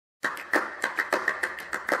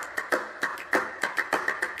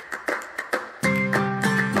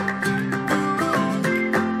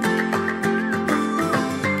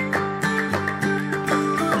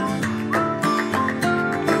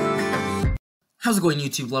How's it going,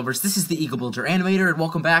 YouTube lovers? This is the Eagle Builder Animator, and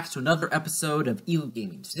welcome back to another episode of Eagle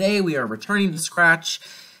Gaming. Today we are returning to Scratch,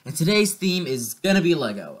 and today's theme is gonna be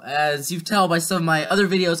Lego. As you've tell by some of my other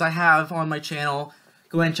videos I have on my channel,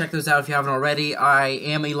 go ahead and check those out if you haven't already. I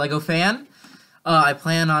am a Lego fan. I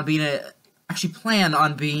plan on being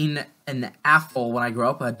an AFL when I grow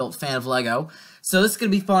up, an adult fan of Lego. So this is gonna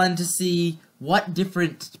be fun to see what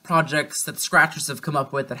different projects that the Scratchers have come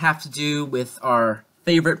up with that have to do with our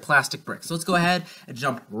favorite plastic bricks. So let's go ahead and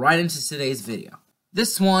jump right into today's video.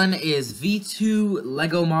 This one is V2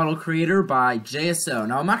 Lego Model Creator by JSO.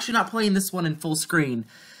 Now I'm actually not playing this one in full screen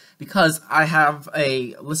because I have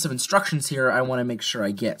a list of instructions here I want to make sure I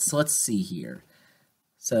get. So let's see here.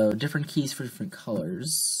 So different keys for different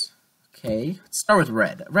colors. Okay, let's start with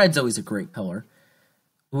red. Red's always a great color.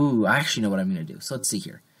 Ooh, I actually know what I'm going to do. So let's see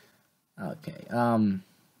here. Okay,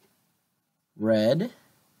 red.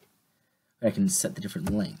 I can set the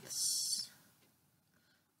different lengths.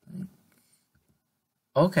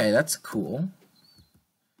 Okay, that's cool.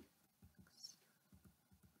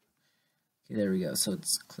 Okay, there we go. So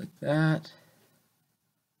let's click that.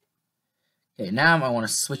 Okay, now I want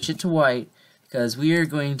to switch it to white because we are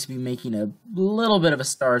going to be making a little bit of a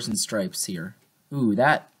stars and stripes here. Ooh,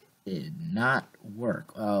 that did not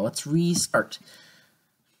work. Let's restart.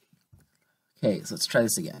 Okay, so let's try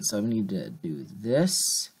this again. So I need to do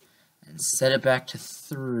this. And set it back to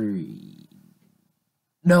 3.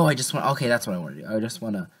 No, I just want... Okay, that's what I want to do. I just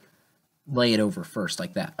want to lay it over first,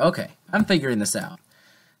 like that. Okay, I'm figuring this out.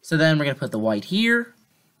 So then we're going to put the white here.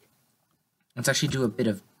 Let's actually do a bit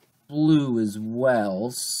of blue as well.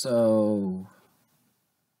 So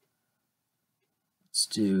let's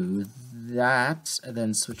do that, and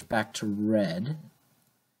then switch back to red.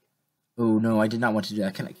 Oh, no, I did not want to do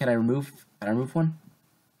that. Can I remove one?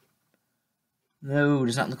 No,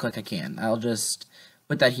 does not look like I can. I'll just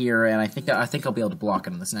put that here, and I think I'll be able to block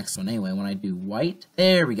it on this next one anyway. When I do white,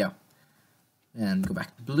 there we go. And go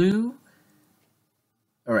back to blue.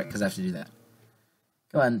 All right, because I have to do that.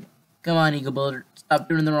 Come on, Eagle Builder, stop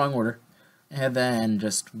doing it in the wrong order. And then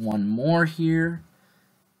just one more here.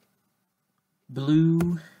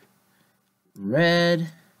 Blue, red.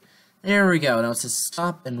 There we go. Now it says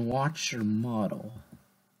stop and watch your model.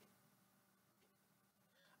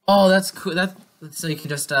 Oh, that's cool. That's so you can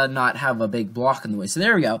just not have a big block in the way. So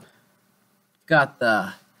there we go. Got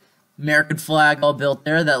the American flag all built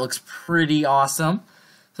there. That looks pretty awesome.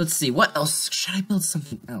 So let's see. What else? Should I build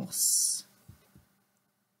something else?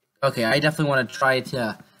 Okay, I definitely want to try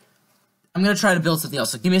to... I'm going to try to build something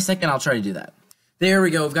else. So give me a second. I'll try to do that. There we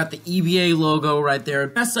go. We've got the EBA logo right there.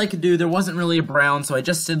 Best I could do. There wasn't really a brown, so I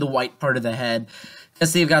just did the white part of the head. You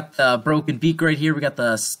see, we've got the broken beak right here. We got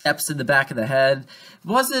the steps in the back of the head. It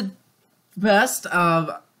wasn't best. I've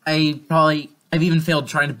even failed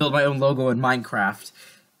trying to build my own logo in Minecraft.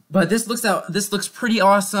 But this looks pretty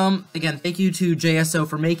awesome. Again, thank you to JSO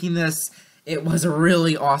for making this. It was a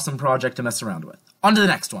really awesome project to mess around with. On to the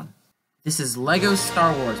next one. This is Lego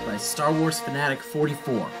Star Wars by Star Wars Fanatic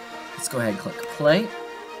 44. Let's go ahead and click play.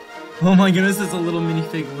 Oh my goodness, it's a little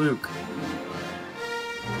minifig Luke.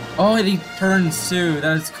 Oh, and he turns too.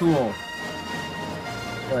 That is cool.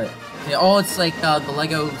 But okay, oh, it's like the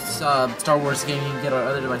Lego Star Wars game you can get on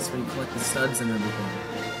other devices where you collect the studs and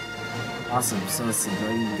everything. Awesome. So let's see. Do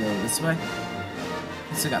I need to go this way?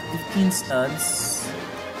 So I got 15 studs.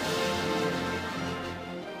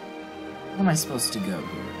 Where am I supposed to go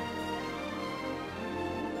here?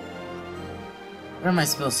 Where am I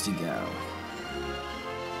supposed to go?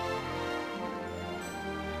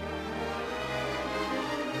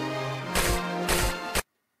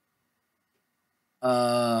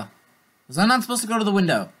 Was I not supposed to go to the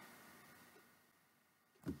window?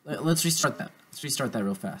 Let's restart that. Let's restart that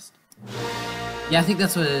real fast. Yeah, I think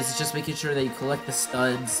that's what it is. It's just making sure that you collect the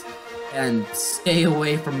studs and stay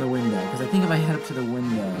away from the window. Because I think if I head up to the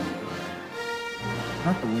window...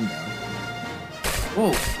 Not the window.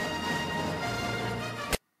 Whoa!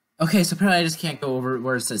 Okay, so apparently I just can't go over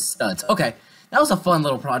where it says studs. Okay, that was a fun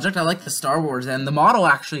little project. I like the Star Wars, and the model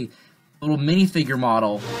actually... little minifigure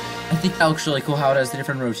model. I think that looks really cool how it has the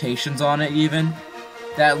different rotations on it even.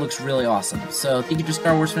 That looks really awesome. So thank you to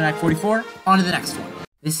Star Wars Fanatic 44. On to the next one.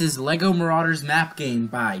 This is Lego Marauders Map Game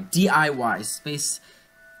by DIY Space...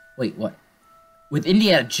 Wait, what? With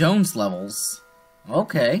Indiana Jones levels.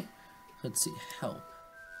 Okay. Let's see. Help.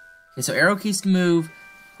 Okay, so arrow keys to move.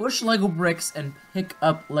 Push Lego bricks and pick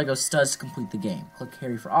up Lego studs to complete the game. Click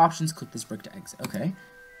Harry for options. Click this brick to exit. Okay.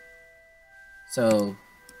 So...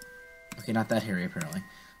 Okay, not that Harry, apparently.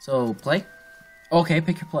 So, play. Okay,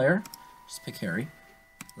 pick your player. Just pick Harry.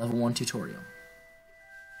 Level 1 tutorial.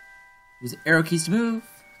 Use the arrow keys to move.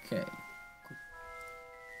 Okay.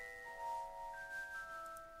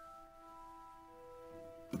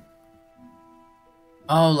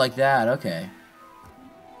 Oh, like that, okay.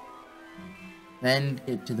 Then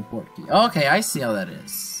get to the port key. Okay, I see how that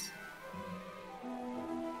is.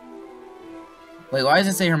 Wait, why does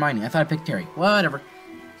it say Hermione? I thought I picked Harry. Whatever.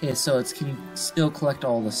 Okay, so it's can you still collect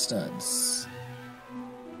all the studs?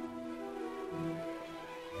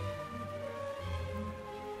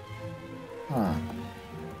 Huh.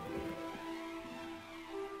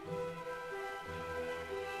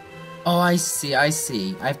 Oh, I see, I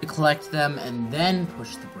see. I have to collect them and then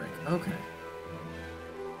push the brick. Okay.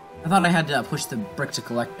 I thought I had to push the brick to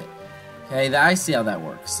collect it. Okay, I see how that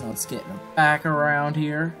works. So let's get back around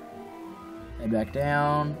here. Head back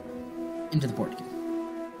down. Into the port key.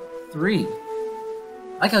 3.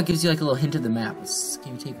 I like how it gives you like a little hint of the map.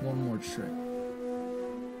 Can you take one more trick?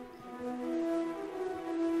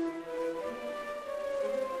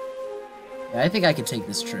 Yeah, I think I can take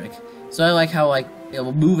this trick. So I like how like it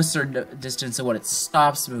will move a certain distance, and when it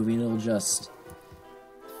stops moving, it'll just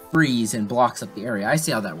freeze and blocks up the area. I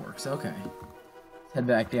see how that works. Okay. Head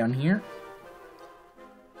back down here.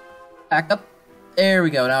 Back up. There we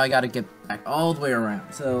go. Now I gotta get back all the way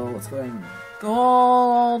around. So let's go ahead and go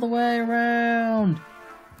all the way around.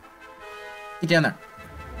 Get down there.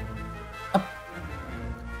 Up.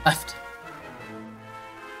 Left.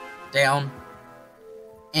 Down.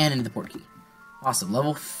 And into the port key. Awesome.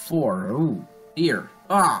 Level 4. Ooh. Deer.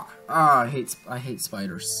 I hate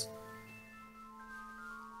spiders.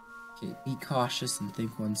 Okay, be cautious and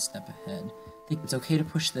think one step ahead. I think it's okay to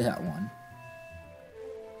push that one.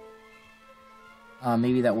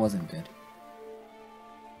 Maybe that wasn't good.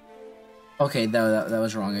 Okay, that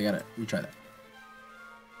was wrong. I gotta retry that.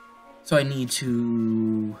 So I need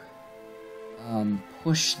to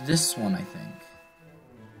push this one, I think.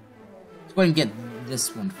 Let's go ahead and get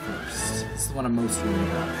this one first. This is the one I'm most worried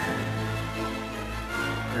about.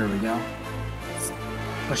 There we go. Let's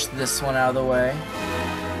push this one out of the way.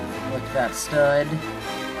 Like that stud.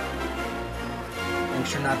 Make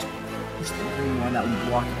sure not to push the green one, that would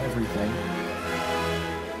block everything.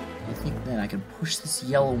 I think then I can push this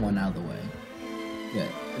yellow one out of the way. Good.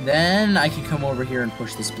 Then I can come over here and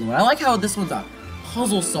push this blue one. I like how this one's a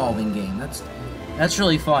puzzle solving game. That's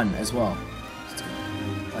really fun as well.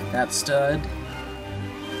 Like that stud.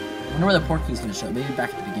 I wonder where the port key is going to show. Maybe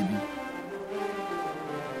back at the beginning.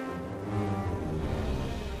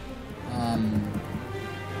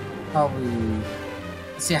 Probably.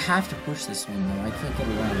 See, I have to push this one though. I can't get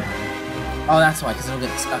around it. Oh, that's why, because it'll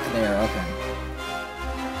get stuck there. Okay.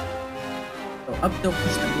 So up, don't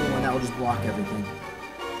push the blue one. That will just block everything.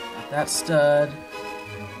 Like that stud.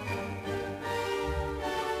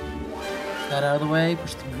 That out of the way.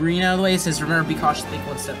 Push the green out of the way. It says, remember, be cautious, think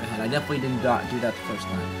one step ahead. I definitely didn't do that the first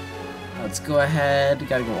time. Let's go ahead.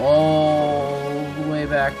 Gotta go all the way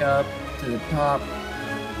back up to the top.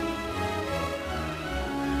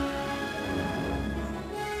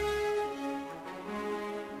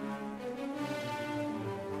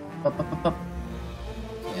 Up.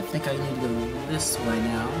 Okay, I think I need to go this way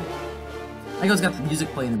now. I think it's got the music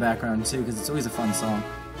playing in the background too, because it's always a fun song.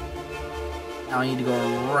 Now I need to go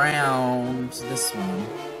around to this one.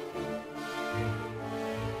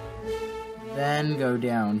 Then go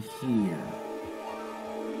down here.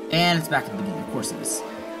 And it's back at the beginning, of course it is.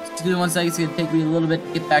 Just give me 1 second, it's gonna take me a little bit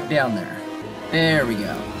to get back down there. There we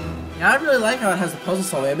go. Now I really like how it has the puzzle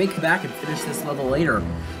solving. I may come back and finish this level later.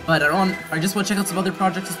 But I just want to check out some other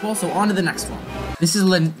projects as well, so on to the next one. This is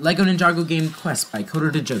Lego Ninjago Game Quest by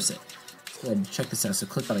Coder de Joseph. Go ahead and check this out. So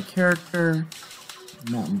click on a character.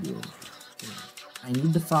 Mountain View. I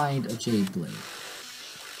need to find a jade blade.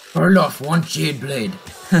 Orloff, want jade blade.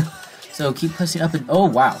 So keep pressing up and oh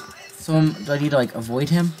wow. So do I need to like avoid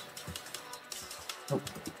him? Oh,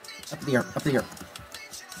 up the air, up the air.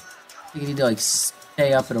 I think I need to like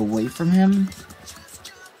stay up and away from him.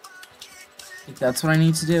 I think that's what I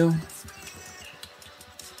need to do.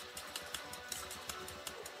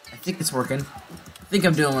 I think it's working. I think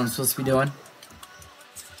I'm doing what I'm supposed to be doing.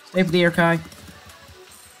 Stay for the air, Kai.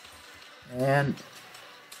 And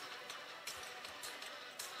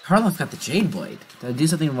Karloff got the Jade Blade. Did I do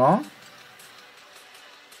something wrong?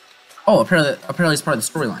 Oh, apparently it's part of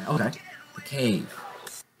the storyline. Okay. The cave.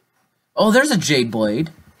 Oh, there's a Jade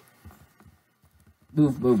Blade.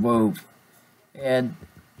 Move, move, move. And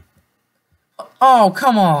oh,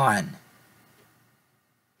 come on!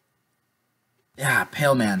 Yeah,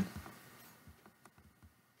 Pale Man.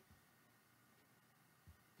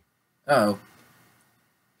 Uh-oh.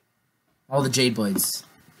 All the Jade Blades.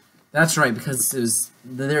 That's right, because it was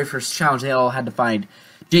the very first challenge, they all had to find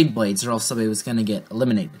Jade Blades, or else somebody was gonna get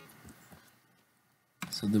eliminated.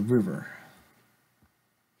 So the river.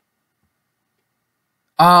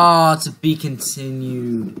 Ah, to be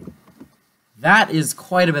continued. That is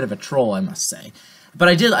quite a bit of a troll, I must say. But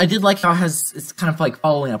I did like how it's kind of like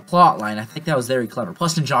following a plot line. I think that was very clever.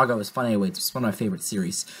 Plus, Ninjago is fun anyway. It's one of my favorite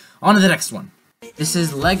series. On to the next one. This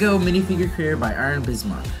is Lego minifigure created by Iron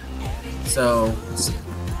Bismarck. So, let's see.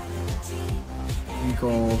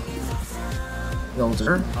 Eagle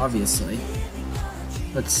Builder, obviously.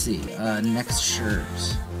 Let's see. Next shirt.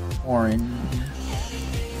 Orange.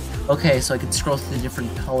 Okay, so I can scroll through the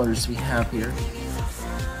different colors we have here.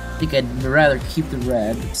 I think I'd rather keep the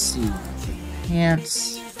red. Let's see.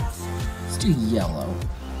 Pants. Let's do yellow.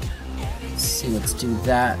 Let's see, let's do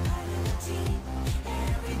that.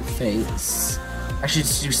 The face. Actually,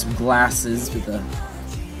 just do some glasses with the.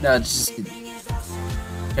 No, just.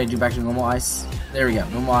 Okay, do back to normal eyes. There we go.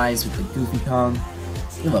 Normal eyes with the goofy tongue.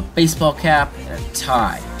 We have a baseball cap and a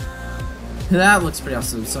tie. That looks pretty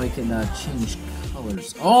awesome. So I can change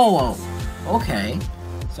colors. Oh, okay.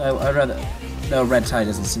 So I'd rather. No, red tie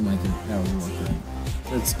doesn't seem like that would work right.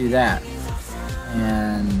 So let's do that.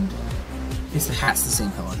 And I guess the hat's the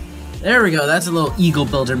same color. There we go. That's a little Eagle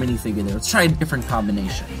Builder minifigure there. Let's try a different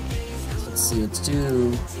combination. So let's see. Let's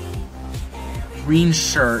do green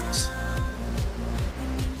shirt,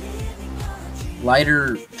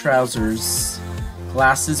 lighter trousers,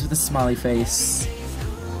 glasses with a smiley face,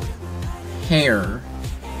 hair,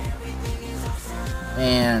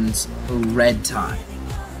 and a red tie.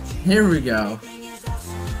 Here we go.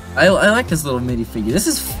 I like this little minifigure. This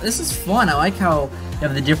is fun. I like how you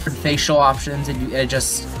have the different facial options and it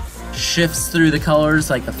just shifts through the colors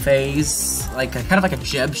like a phase, like kind of like a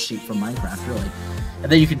Jeb sheet from Minecraft, really.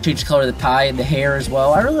 And then you can change the color of the tie and the hair as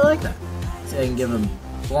well. I really like that. So I can give him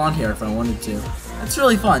blonde hair if I wanted to. That's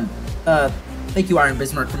really fun. Thank you, Iron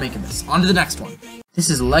Bismarck, for making this. On to the next one. This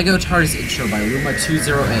is Lego TARDIS Intro by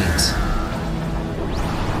Luma208.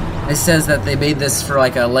 It says that they made this for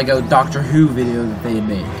like a Lego Doctor Who video that they had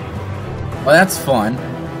made. Well, that's fun.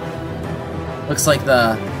 Looks like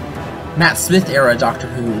the Matt Smith era Doctor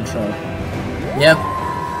Who intro. Yep.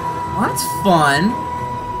 Well, that's fun.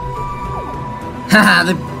 Haha,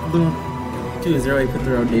 the Luma208 put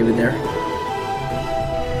their own name in there.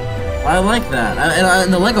 I like that.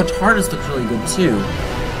 And the Lego TARDIS looks really good too.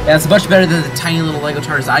 Yeah, it's much better than the tiny little Lego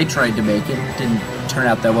TARDIS I tried to make. It didn't turn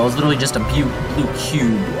out that well. It was literally just a blue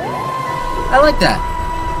cube. I like that.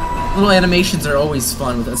 Little animations are always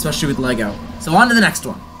fun, especially with Lego. So on to the next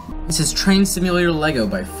one. This is Train Simulator Lego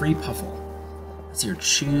by Free Puffle. Let's see here.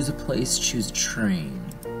 Choose a place, choose a train.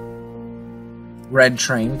 Red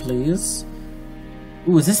train, please.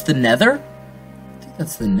 Ooh, is this the Nether? I think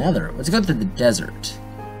that's the Nether. Let's go to the desert.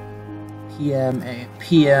 PM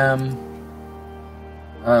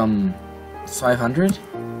 500,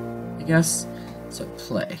 I guess. So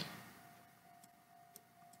play.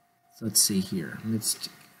 So let's see here.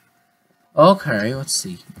 Okay, let's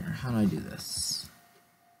see here. How do I do this?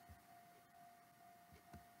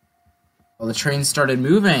 Well, the train started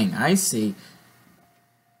moving. I see.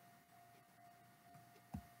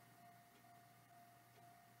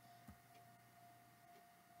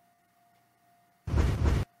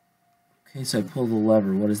 Okay, so I pull the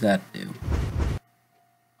lever. What does that do?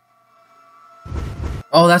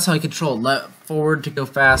 Oh, that's how I control it. Forward to go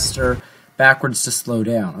faster, backwards to slow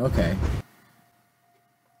down. Okay.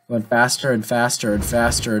 Going faster and faster and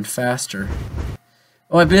faster and faster.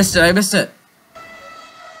 Oh, I missed it. I missed it.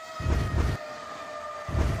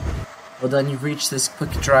 Well, then you've reached this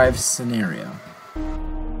quick drive scenario.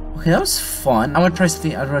 Okay, that was fun. I want to try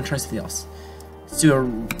something. I want to try something else. Let's do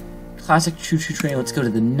a classic choo-choo train. Let's go to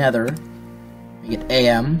the Nether. Make it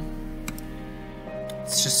AM.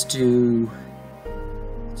 Let's just do.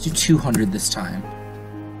 Let's do 200 this time.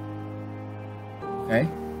 Okay.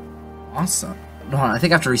 Awesome. No, hold on. I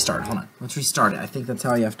think I have to restart. Hold on. Let's restart it. I think that's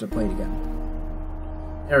how you have to play it again.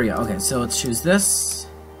 There we go. Okay, so let's choose this.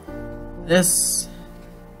 This.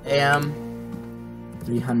 AM.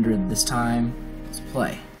 300 this time. Let's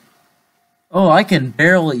play. Oh, I can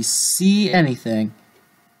barely see anything.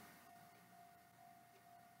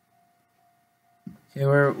 Okay,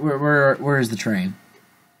 where is the train?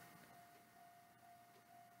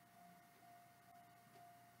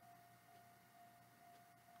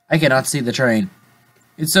 I cannot see the train.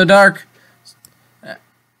 It's so dark.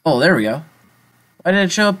 Oh, there we go. Why did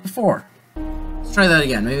it show up before? Let's try that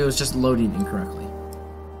again. Maybe it was just loading incorrectly.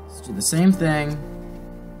 Let's do the same thing.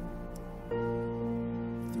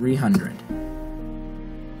 300.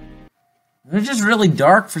 It's just really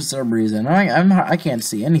dark for some reason. I can't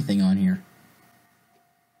see anything on here.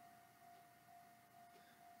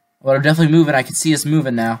 Well, I'm definitely moving. I can see us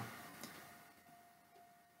moving now.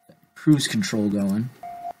 Cruise control going.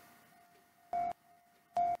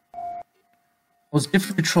 Well, there's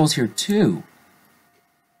different controls here too.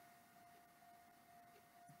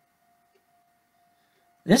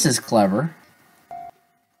 This is clever.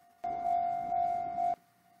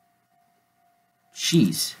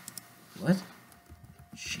 Jeez. What?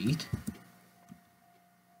 Sheet?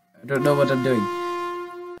 I don't know what I'm doing.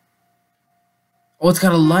 Oh, it's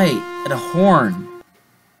got a light and a horn.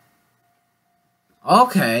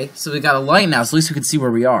 Okay, so we got a light now, so at least we can see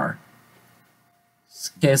where we are.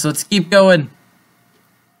 Okay, so let's keep going.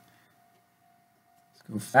 Let's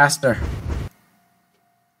go faster.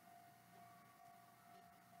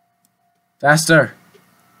 Faster.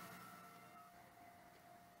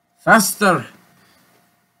 Faster.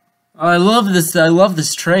 Oh, I love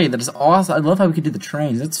this train. That is awesome. I love how we can do the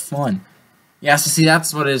trains. That's fun. Yeah, so see,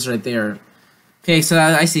 that's what it is right there. Okay, so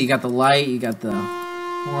I see you got the light, you got the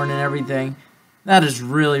horn and everything. That is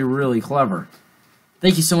really, really clever.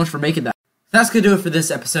 Thank you so much for making that. That's going to do it for this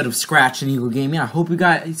episode of Scratch and Eagle Gaming. I hope you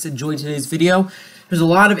guys enjoyed today's video. There's a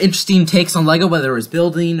lot of interesting takes on LEGO, whether it was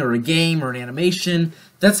building or a game or an animation.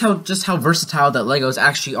 That's just how versatile that LEGOs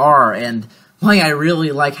actually are, and why I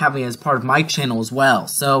really like having it as part of my channel as well.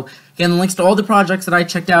 So, again, the links to all the projects that I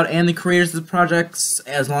checked out and the creators of the projects,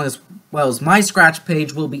 as well as my Scratch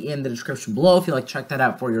page, will be in the description below if you'd like to check that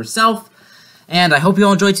out for yourself. And I hope you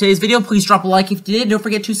all enjoyed today's video. Please drop a like if you did. Don't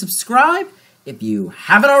forget to subscribe if you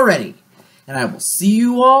haven't already. And I will see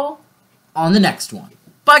you all on the next one.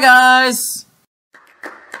 Bye, guys!